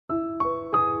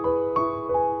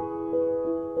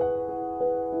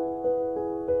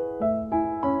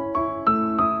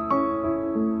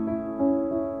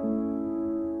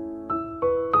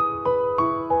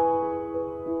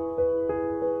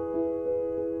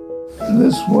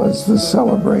This was the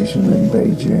celebration in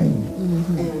Beijing,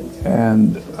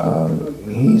 and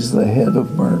he's the head of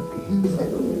Merck.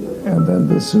 And then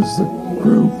this is the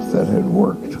group that had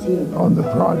worked on the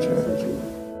project.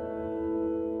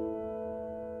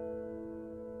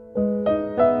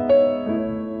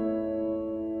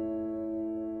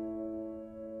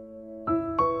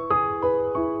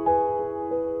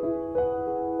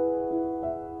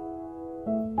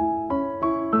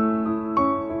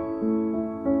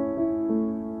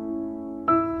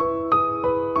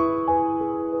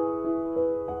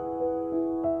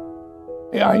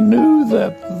 I knew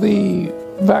that the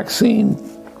vaccine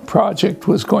project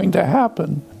was going to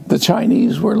happen. The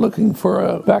Chinese were looking for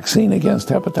a vaccine against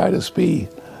hepatitis B.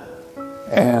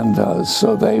 And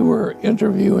so they were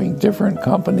interviewing different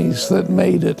companies that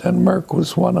made it, and Merck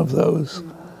was one of those.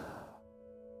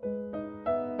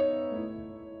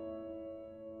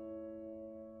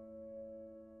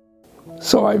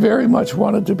 So I very much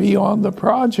wanted to be on the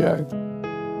project.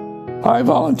 I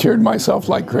volunteered myself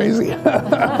like crazy.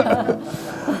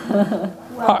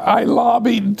 I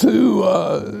lobbied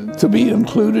to be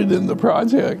included in the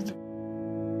project.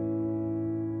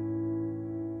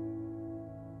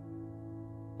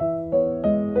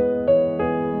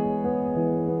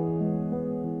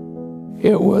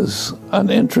 It was an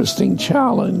interesting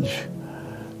challenge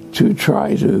to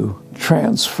try to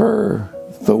transfer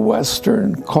the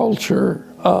Western culture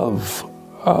of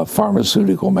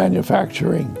pharmaceutical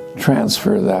manufacturing,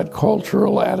 transfer that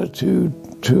cultural attitude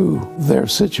to their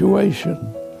situation.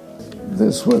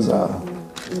 This was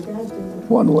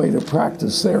one way to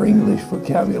practice their English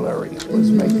vocabulary,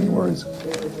 was making words.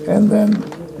 And then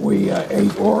we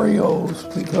ate Oreos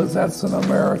because that's an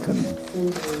American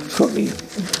cookie.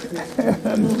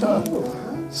 And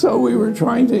so we were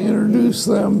trying to introduce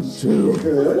them to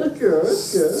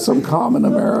some common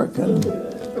American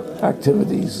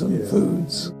activities and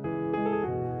foods.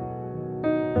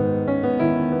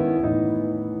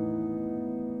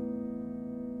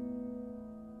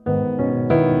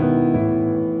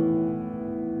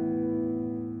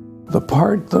 The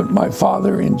part that my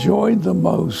father enjoyed the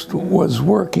most was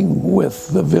working with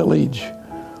the village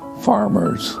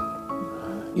farmers.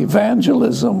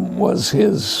 Evangelism was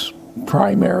his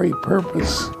primary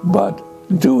purpose, but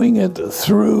doing it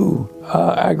through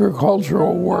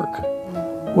agricultural work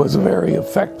was a very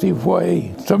effective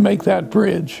way to make that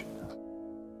bridge.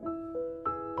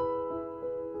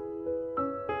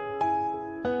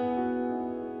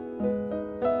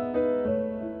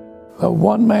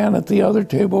 One man at the other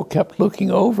table kept looking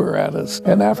over at us,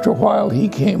 and after a while he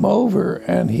came over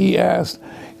and he asked,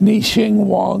 "Ni Xing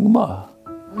Wang Ma?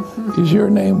 Is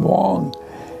your name Wang?"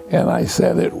 And I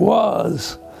said it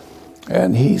was.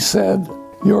 And he said,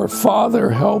 "Your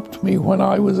father helped me when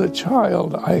I was a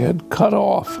child. I had cut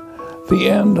off the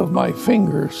end of my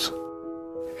fingers,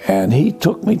 and he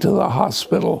took me to the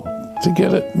hospital to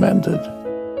get it mended."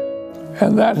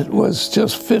 And that was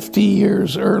just 50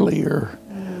 years earlier.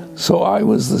 So I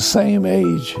was the same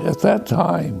age at that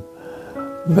time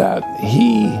that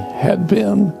he had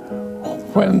been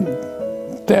when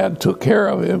Dad took care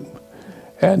of him,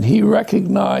 and he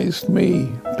recognized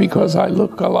me because I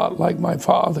look a lot like my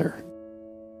father.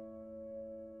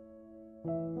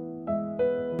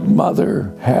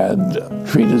 Mother had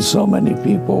treated so many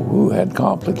people who had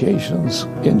complications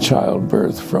in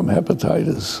childbirth from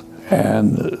hepatitis,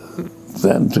 and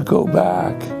then to go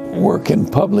back, work in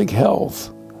public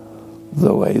health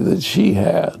the way that she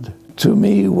had, to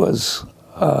me was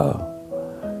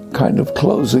kind of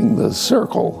closing the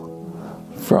circle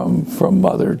from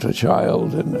mother to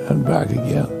child and back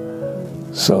again.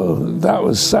 So that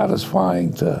was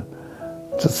satisfying to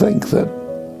think that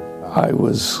I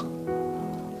was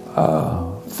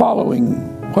following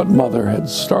what Mother had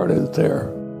started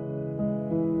there.